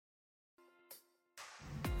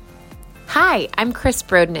Hi, I'm Chris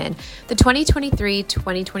Brodnan, the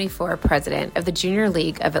 2023-2024 president of the Junior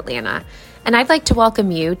League of Atlanta, and I'd like to welcome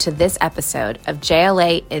you to this episode of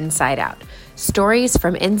JLA Inside Out, stories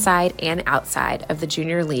from inside and outside of the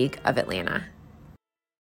Junior League of Atlanta.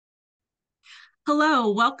 Hello,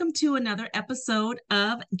 welcome to another episode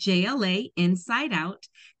of JLA Inside Out.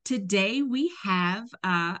 Today we have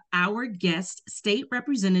our guest, State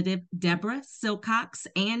Representative Deborah Silcox,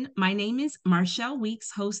 and my name is Marshall Weeks,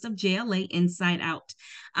 host of JLA Inside Out.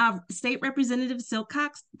 State Representative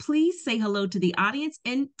Silcox, please say hello to the audience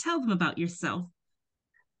and tell them about yourself.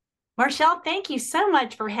 Marshall, thank you so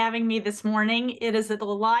much for having me this morning. It is a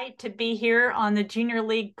delight to be here on the Junior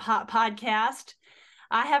League podcast.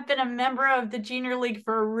 I have been a member of the Junior League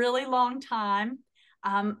for a really long time.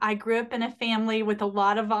 I grew up in a family with a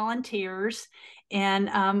lot of volunteers, and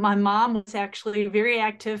my mom was actually very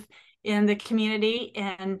active in the community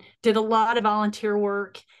and did a lot of volunteer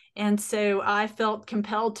work. And so I felt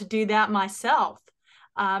compelled to do that myself.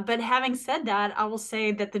 But having said that, I will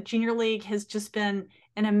say that the Junior League has just been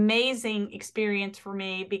an amazing experience for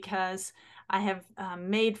me because I have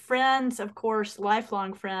made friends, of course,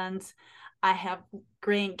 lifelong friends. I have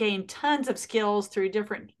gained tons of skills through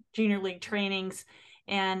different Junior League trainings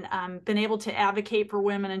and been able to advocate for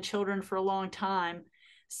women and children for a long time.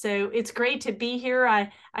 So it's great to be here.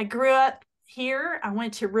 I grew up here. I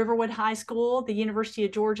went to Riverwood High School, the University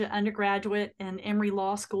of Georgia undergraduate, and Emory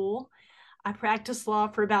Law School. I practiced law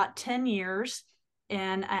for about 10 years,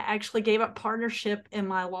 and I actually gave up partnership in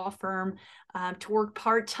my law firm to work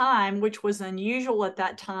part-time, which was unusual at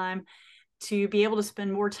that time, to be able to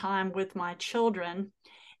spend more time with my children.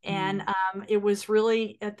 And it was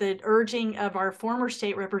really at the urging of our former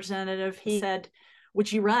state representative. He said,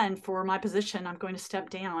 would you run for my position? I'm going to step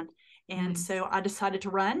down. And so I decided to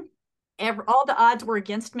run. All the odds were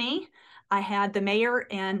against me. I had the mayor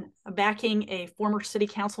and backing a former city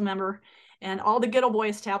council member, and all the good old boy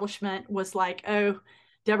establishment was like, oh,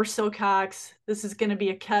 Deborah Silcox, this is going to be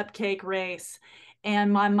a cupcake race.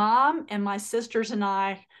 And my mom and my sisters and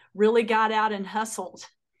I really got out and hustled.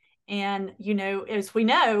 And, you know, as we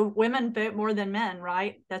know, women vote more than men,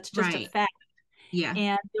 right? That's just a fact. Yeah.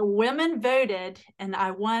 And the women voted, and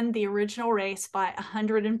I won the original race by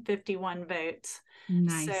 151 votes.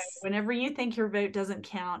 Nice. So whenever you think your vote doesn't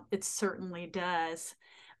count, it certainly does.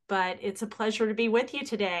 But it's a pleasure to be with you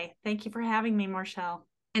today. Thank you for having me, Marshall.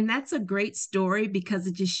 And that's a great story because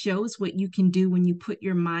it just shows what you can do when you put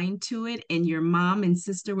your mind to it, and your mom and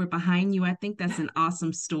sister were behind you. I think that's an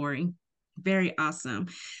awesome story. Very awesome.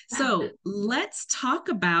 So let's talk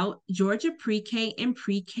about Georgia Pre-K and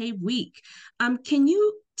Pre-K Week. Can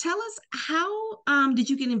you tell us how did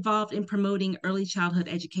you get involved in promoting early childhood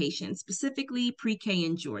education, specifically pre-K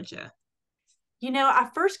in Georgia? You know, I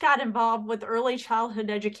first got involved with early childhood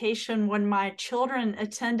education when my children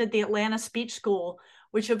attended the Atlanta Speech School,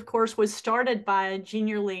 which of course was started by a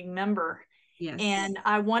Junior League member. Yes. And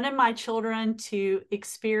I wanted my children to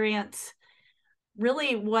experience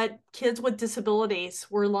really what kids with disabilities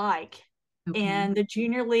were like. Okay. And the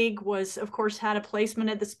Junior League was, of course, had a placement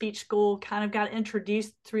at the speech school, kind of got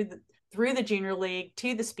introduced through the Junior League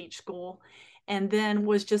to the speech school, and then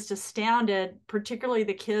was just astounded, particularly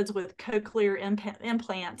the kids with cochlear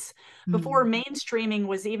implants. Before mainstreaming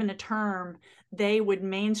was even a term, they would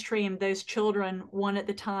mainstream those children one at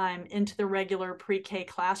a time into the regular pre-K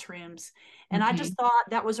classrooms. And I just thought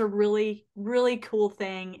that was a really, really cool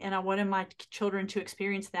thing. And I wanted my children to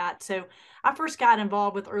experience that. So I first got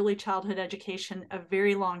involved with early childhood education a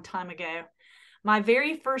very long time ago. My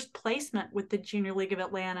very first placement with the Junior League of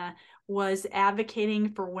Atlanta was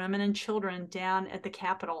advocating for women and children down at the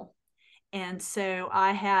Capitol. And so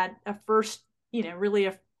I had a first, really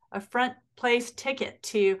a front place ticket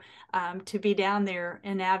to be down there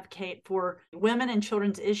and advocate for women and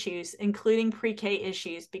children's issues, including pre-K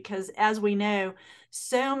issues, because as we know,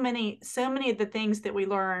 so many of the things that we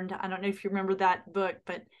learned, I don't know if you remember that book,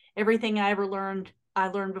 but everything I ever learned, I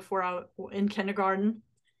learned before in kindergarten.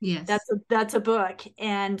 Yes. That's a book.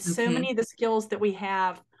 And so many of the skills that we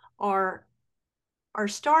have are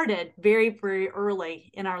started very, very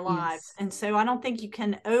early in our lives. Yes. And so I don't think you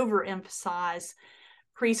can overemphasize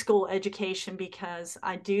preschool education, because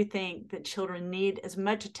I do think that children need as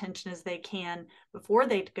much attention as they can before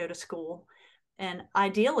they go to school. And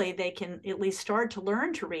ideally, they can at least start to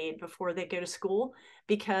learn to read before they go to school,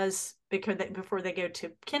 before they go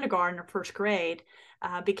to kindergarten or first grade,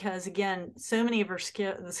 because again, so many of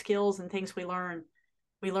the skills and things we learn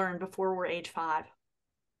before we're age 5.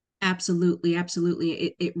 Absolutely.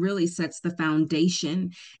 It really sets the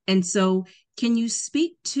foundation. And so can you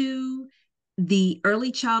speak to the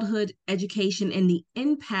early childhood education and the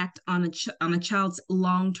impact on on a child's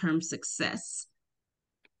long-term success?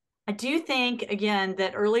 I do think, again,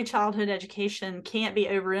 that early childhood education can't be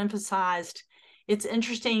overemphasized. It's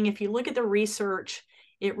interesting, if you look at the research,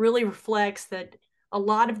 it really reflects that a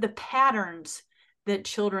lot of the patterns that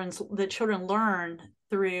children learn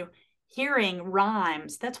through hearing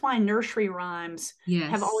rhymes. That's why nursery rhymes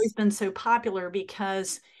have always Yes. been so popular,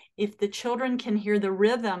 because if the children can hear the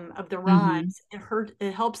rhythm of the Mm-hmm. rhymes,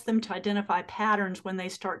 it helps them to identify patterns when they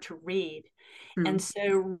start to read. And True.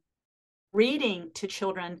 so reading to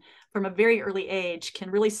children from a very early age can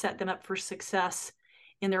really set them up for success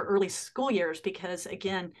in their early school years, because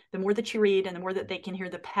again, the more that you read and the more that they can hear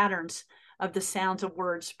the patterns of the sounds of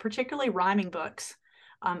words, particularly rhyming books,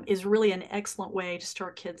 is really an excellent way to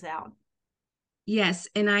start kids out. Yes,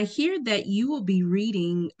 and I hear that you will be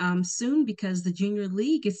reading soon because the Junior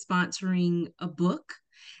League is sponsoring a book.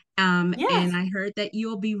 And Yes, I heard that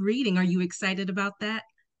you'll be reading. Are you excited about that?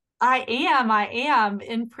 I am. I am.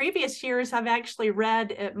 In previous years, I've actually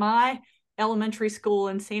read at my elementary school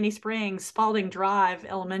in Sandy Springs, Spalding Drive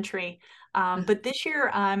Elementary. But this year,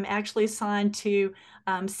 I'm actually assigned to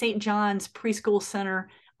St. John's Preschool Center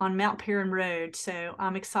on Mount Perrin Road. So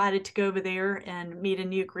I'm excited to go over there and meet a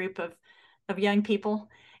new group of young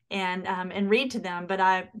people and read to them. But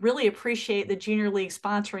I really appreciate the Junior League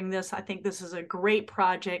sponsoring this. I think this is a great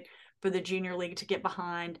project for the Junior League to get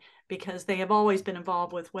behind, because they have always been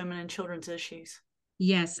involved with women and children's issues.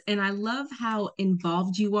 Yes, and I love how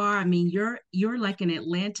involved you are. I mean, you're like an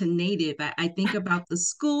Atlanta native. I think about the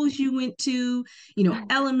schools you went to,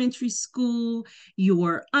 elementary school,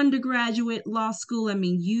 your undergraduate law school. I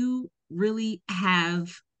mean, you really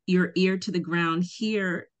have your ear to the ground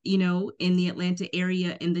here, in the Atlanta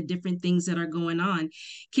area and the different things that are going on.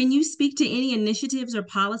 Can you speak to any initiatives or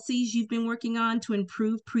policies you've been working on to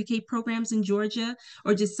improve pre-K programs in Georgia,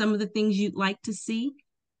 or just some of the things you'd like to see?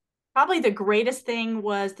 Probably the greatest thing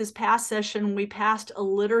was this past session, we passed a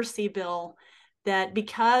literacy bill that,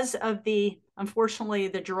 because of unfortunately,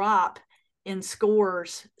 the drop in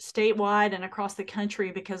scores statewide and across the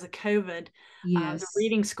country because of COVID, the Yes.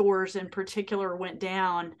 reading scores in particular went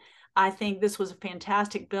down. I think this was a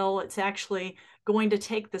fantastic bill. It's actually going to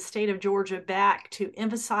take the state of Georgia back to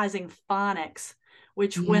emphasizing phonics,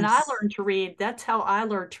 which, when I Yes. learned to read, that's how I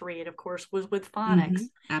learned to read, of course, was with phonics.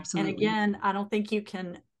 And Absolutely. again, I don't think you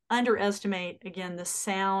can underestimate, again, the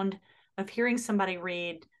sound of hearing somebody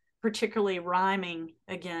read, particularly rhyming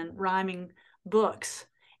books.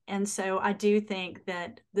 And so I do think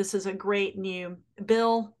that this is a great new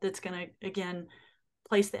bill that's going to, again,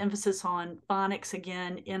 place the emphasis on phonics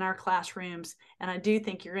again in our classrooms. And I do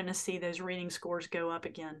think you're going to see those reading scores go up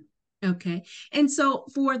again. Okay. And so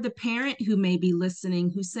for the parent who may be listening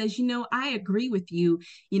who says, I agree with you,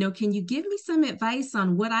 can you give me some advice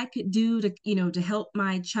on what I could do to, to help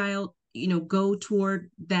my child, go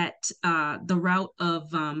toward that, the route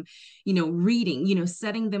of, reading,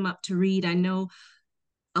 setting them up to read. I know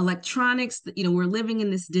electronics, we're living in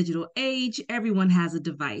this digital age. Everyone has a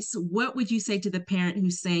device. What would you say to the parent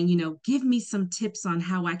who's saying, give me some tips on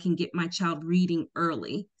how I can get my child reading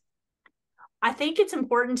early? I think it's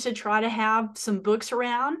important to try to have some books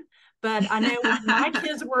around. But I know when my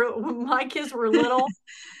kids were little,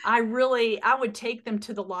 I would take them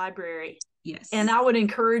to the library, and Yes. I would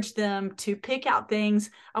encourage them to pick out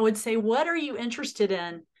things. I would say, what are you interested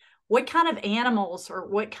in? What kind of animals, or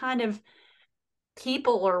what kind of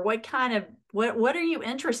people, or what are you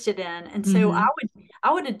interested in? And so Mm-hmm.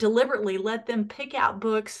 I would deliberately let them pick out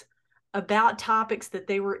books about topics that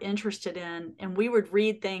they were interested in, and we would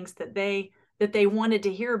read things that they wanted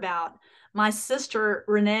to hear about. My sister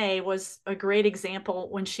Renee was a great example.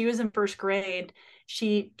 When she was in first grade,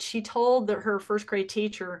 she told her first grade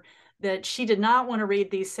teacher that she did not want to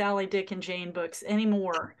read these Sally, Dick, and Jane books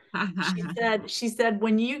anymore. She said,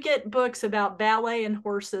 when you get books about ballet and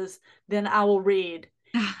horses, then I will read.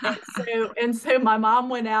 And so my mom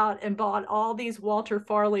went out and bought all these Walter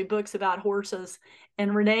Farley books about horses,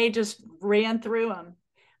 and Renee just ran through them.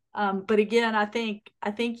 But again, I think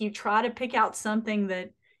you try to pick out something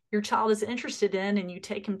that your child is interested in, and you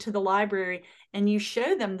take them to the library and you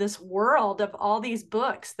show them this world of all these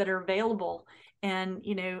books that are available, and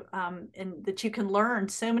and that you can learn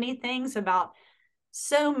so many things about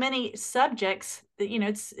so many subjects that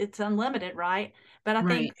it's unlimited, right? But I think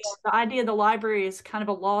Right. the idea of the library is kind of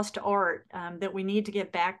a lost art, that we need to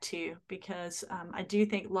get back to, because I do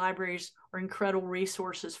think libraries are incredible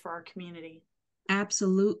resources for our community.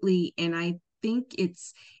 Absolutely. And I think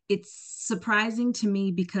it's surprising to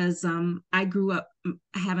me because I grew up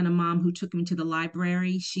having a mom who took me to the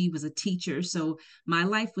library. She was a teacher, so my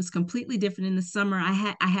life was completely different. In the summer,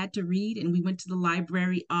 I had to read, and we went to the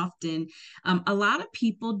library often. A lot of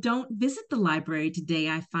people don't visit the library today.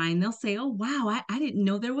 I find they'll say, "Oh, wow, I didn't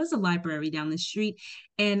know there was a library down the street."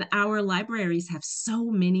 And our libraries have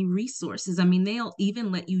so many resources. I mean, they'll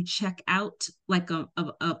even let you check out like a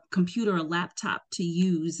computer or laptop to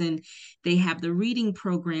use. And they have the reading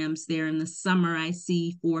programs there in the summer. I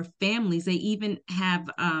see for families, they even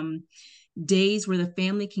have days where the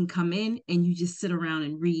family can come in and you just sit around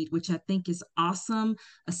and read, which I think is awesome,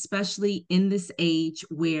 especially in this age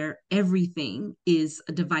where everything is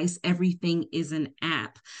a device, everything is an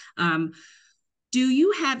app. Do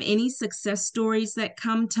you have any success stories that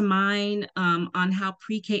come to mind on how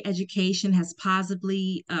pre-K education has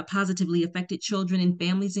positively affected children and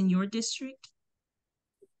families in your district?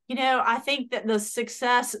 I think that the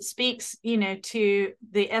success speaks, to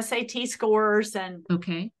the SAT scores and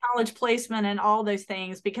Okay. college placement and all those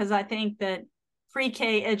things, because I think that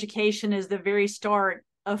pre-K education is the very start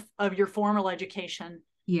of your formal education.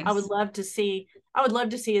 Yes. I would love to see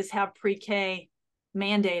us have pre-K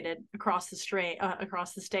mandated across the state.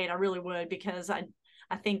 I really would, because I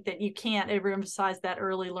think that you can't overemphasize that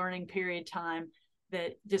early learning period time,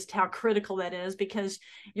 that just how critical that is, because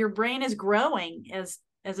your brain is growing as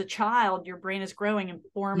a child. Your brain is growing and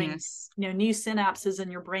forming, Yes. new synapses in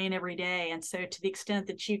your brain every day. And so to the extent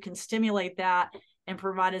that you can stimulate that and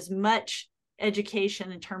provide as much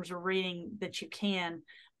education in terms of reading that you can.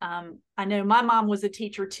 I know my mom was a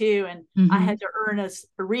teacher too, and I had to earn a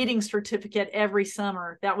reading certificate every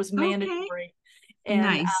summer. That was mandatory. Okay.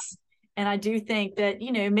 Nice. And I do think that,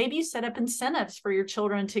 maybe you set up incentives for your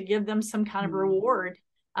children to give them some kind of reward.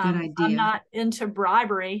 Good idea. I'm not into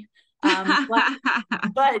bribery.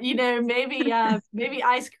 But maybe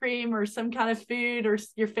ice cream or some kind of food or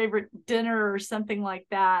your favorite dinner or something like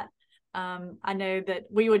that. I know that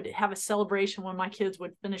we would have a celebration when my kids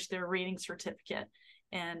would finish their reading certificate,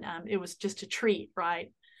 and it was just a treat,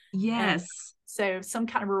 right? Yes. And so some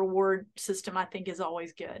kind of a reward system, I think, is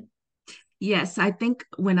always good. Yes, I think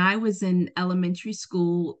when I was in elementary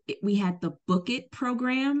school, we had the Book It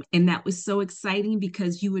program, and that was so exciting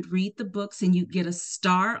because you would read the books and you get a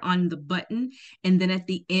star on the button, and then at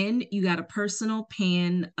the end you got a personal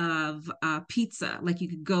pan of pizza. Like you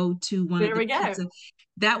could go to one of the pizza.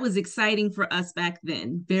 That was exciting for us back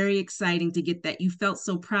then. Very exciting to get that. You felt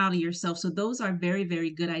so proud of yourself. So those are very, very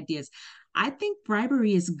good ideas. I think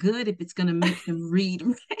bribery is good if it's going to make them read.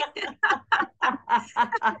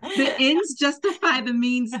 The ends justify the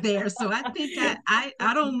means there. So I think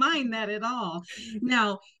I don't mind that at all.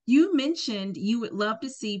 Now, you mentioned you would love to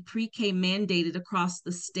see pre-K mandated across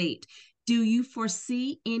the state. Do you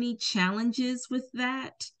foresee any challenges with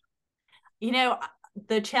that?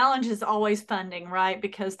 The challenge is always funding, right?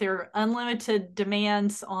 Because there are unlimited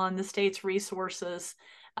demands on the state's resources.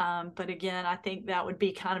 But again, I think that would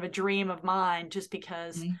be kind of a dream of mine, just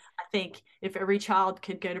because I think if every child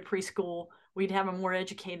could go to preschool, we'd have a more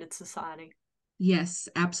educated society. Yes,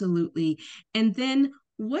 absolutely. And then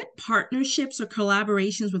what partnerships or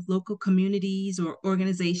collaborations with local communities or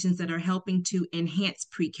organizations that are helping to enhance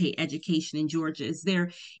pre-K education in Georgia? Is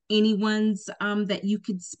there any ones that you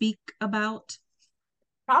could speak about?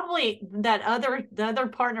 Probably the other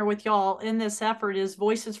partner with y'all in this effort is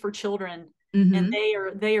Voices for Children. Mm-hmm. And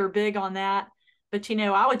they are big on that. But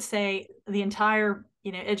I would say the entire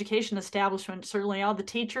education establishment, certainly all the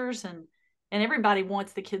teachers and everybody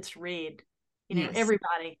wants the kids to read. Yes.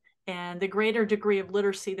 Everybody. And the greater degree of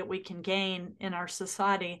literacy that we can gain in our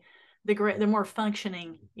society, the more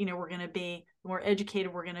functioning we're going to be, the more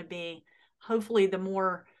educated we're going to be. Hopefully, the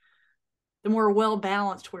more well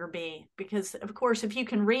balanced we'll be. Because of course, if you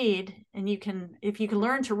can read and if you can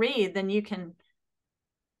learn to read, then you can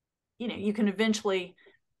eventually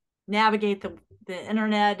navigate the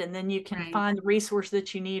internet, and then you can find the resource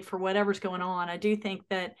that you need for whatever's going on. I do think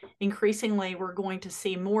that increasingly we're going to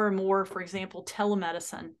see more and more, for example,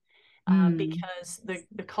 telemedicine, because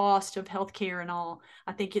the cost of healthcare and all,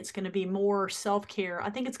 I think it's going to be more self-care. I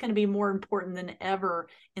think it's going to be more important than ever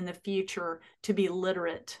in the future to be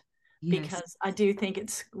literate. Yes. Because I do think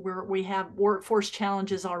we have workforce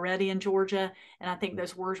challenges already in Georgia, and I think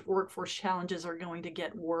those workforce challenges are going to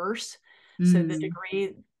get worse. So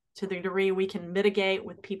to the degree we can mitigate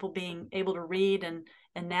with people being able to read and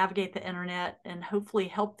navigate the internet and hopefully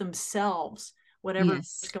help themselves,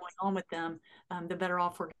 whatever's going on with them, the better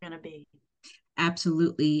off we're going to be.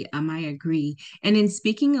 Absolutely. I agree. And in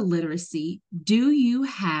speaking of literacy, do you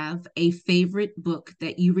have a favorite book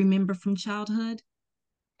that you remember from childhood?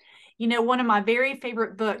 one of my very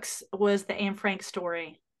favorite books was the Anne Frank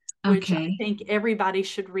story, which I think everybody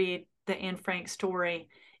should read. The Anne Frank story.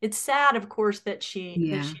 It's sad, of course, that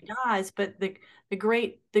she dies, but the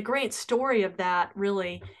great story of that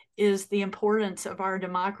really is the importance of our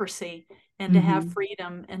democracy and to have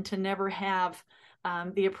freedom and to never have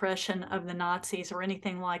the oppression of the Nazis or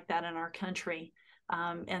anything like that in our country.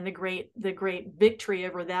 And the great victory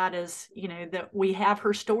over that is, that we have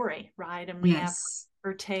her story, right? And we have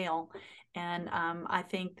her tale. And I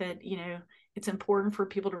think that, it's important for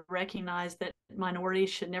people to recognize that minorities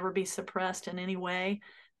should never be suppressed in any way,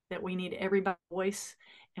 that we need everybody's voice,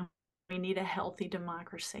 and we need a healthy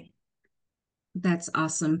democracy. That's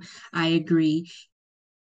awesome. I agree.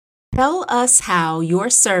 Tell us how your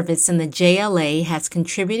service in the JLA has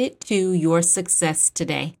contributed to your success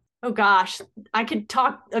today. Oh gosh, I could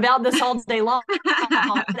talk about this all day long.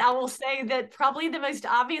 But I will say that probably the most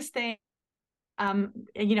obvious thing, I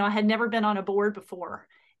had never been on a board before.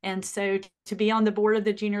 And so to be on the board of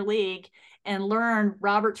the Junior League and learn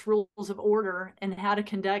Robert's Rules of Order and how to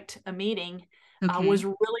conduct a meeting was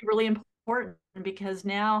really, really important, because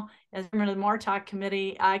now as chairman of the MARTOC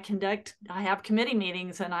committee, I have committee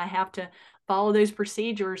meetings and I have to follow those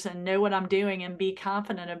procedures and know what I'm doing and be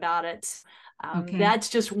confident about it. That's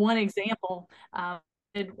just one example.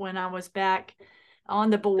 When I was back on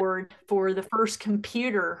the board for the first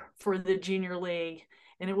computer for the Junior League,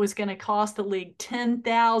 and it was going to cost the league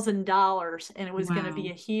 $10,000, and it was going to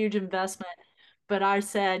be a huge investment. But I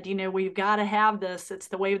said, we've got to have this. It's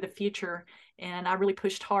the way of the future. And I really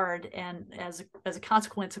pushed hard. And as a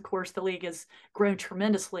consequence, of course, the league has grown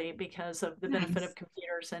tremendously because of the benefit of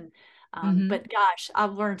computers. And but gosh,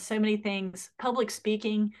 I've learned so many things: public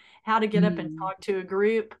speaking, how to get up and talk to a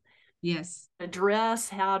group, address,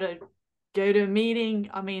 how to go to a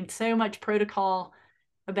meeting. I mean, so much protocol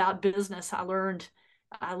about business I learned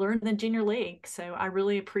in the Junior League. So I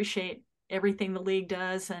really appreciate everything the league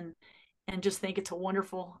does, and just think it's a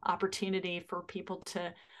wonderful opportunity for people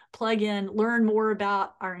to plug in, learn more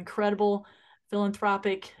about our incredible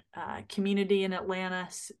philanthropic community in Atlanta.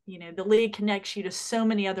 The league connects you to so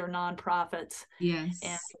many other nonprofits.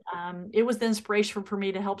 And it was the inspiration for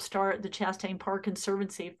me to help start the Chastain Park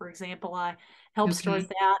Conservancy, for example. I helped start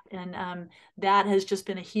that, and that has just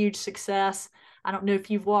been a huge success. I don't know if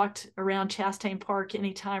you've walked around Chastain Park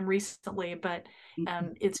anytime recently, but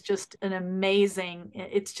it's just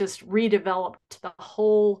it's just redeveloped that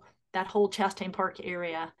whole Chastain Park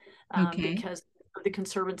area because of the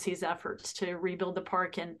Conservancy's efforts to rebuild the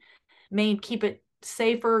park and keep it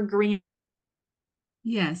safer, green.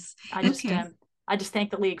 I just thank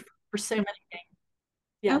the league for so many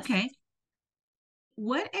things.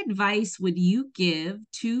 What advice would you give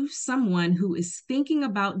to someone who is thinking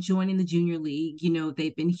about joining the Junior League?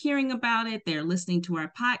 They've been hearing about it, they're listening to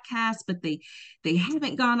our podcast, but they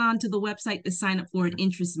haven't gone on to the website to sign up for an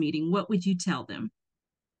interest meeting. What would you tell them?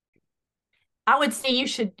 I would say you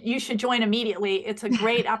should join immediately. It's a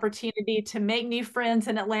great opportunity to make new friends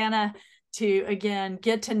in Atlanta, to again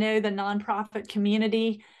get to know the nonprofit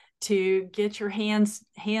community, to get your hands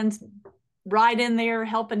right in there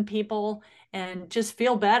helping people, and just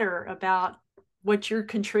feel better about what you're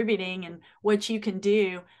contributing and what you can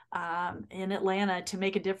do in Atlanta to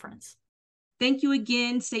make a difference. Thank you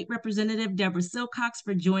again, State Representative Deborah Silcox,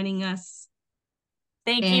 for joining us.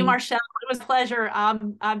 Thank you, Marshall. It was a pleasure.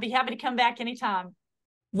 I'd be happy to come back anytime.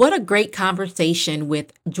 What a great conversation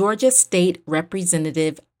with Georgia State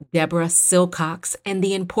Representative Deborah Silcox, and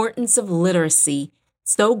the importance of literacy.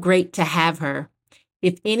 So great to have her.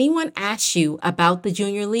 If anyone asks you about the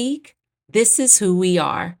Junior League, this is who we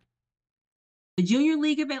are. The Junior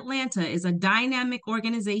League of Atlanta is a dynamic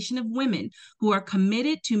organization of women who are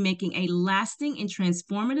committed to making a lasting and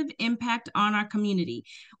transformative impact on our community.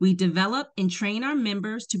 We develop and train our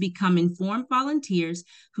members to become informed volunteers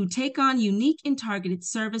who take on unique and targeted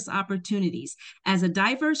service opportunities. As a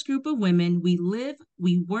diverse group of women, we live,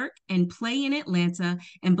 we work, and play in Atlanta,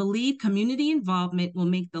 and believe community involvement will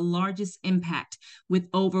make the largest impact. With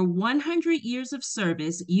over 100 years of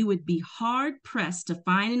service, you would be hard-pressed to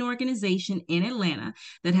find an organization in Atlanta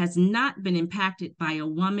that has not been impacted by a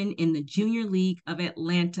woman in the Junior League of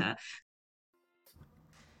Atlanta.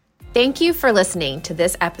 Thank you for listening to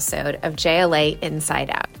this episode of JLA Inside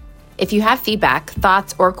Out. If you have feedback,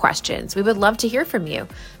 thoughts, or questions, we would love to hear from you.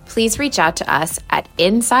 Please reach out to us at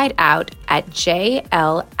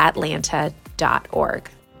insideout@jlatlanta.org.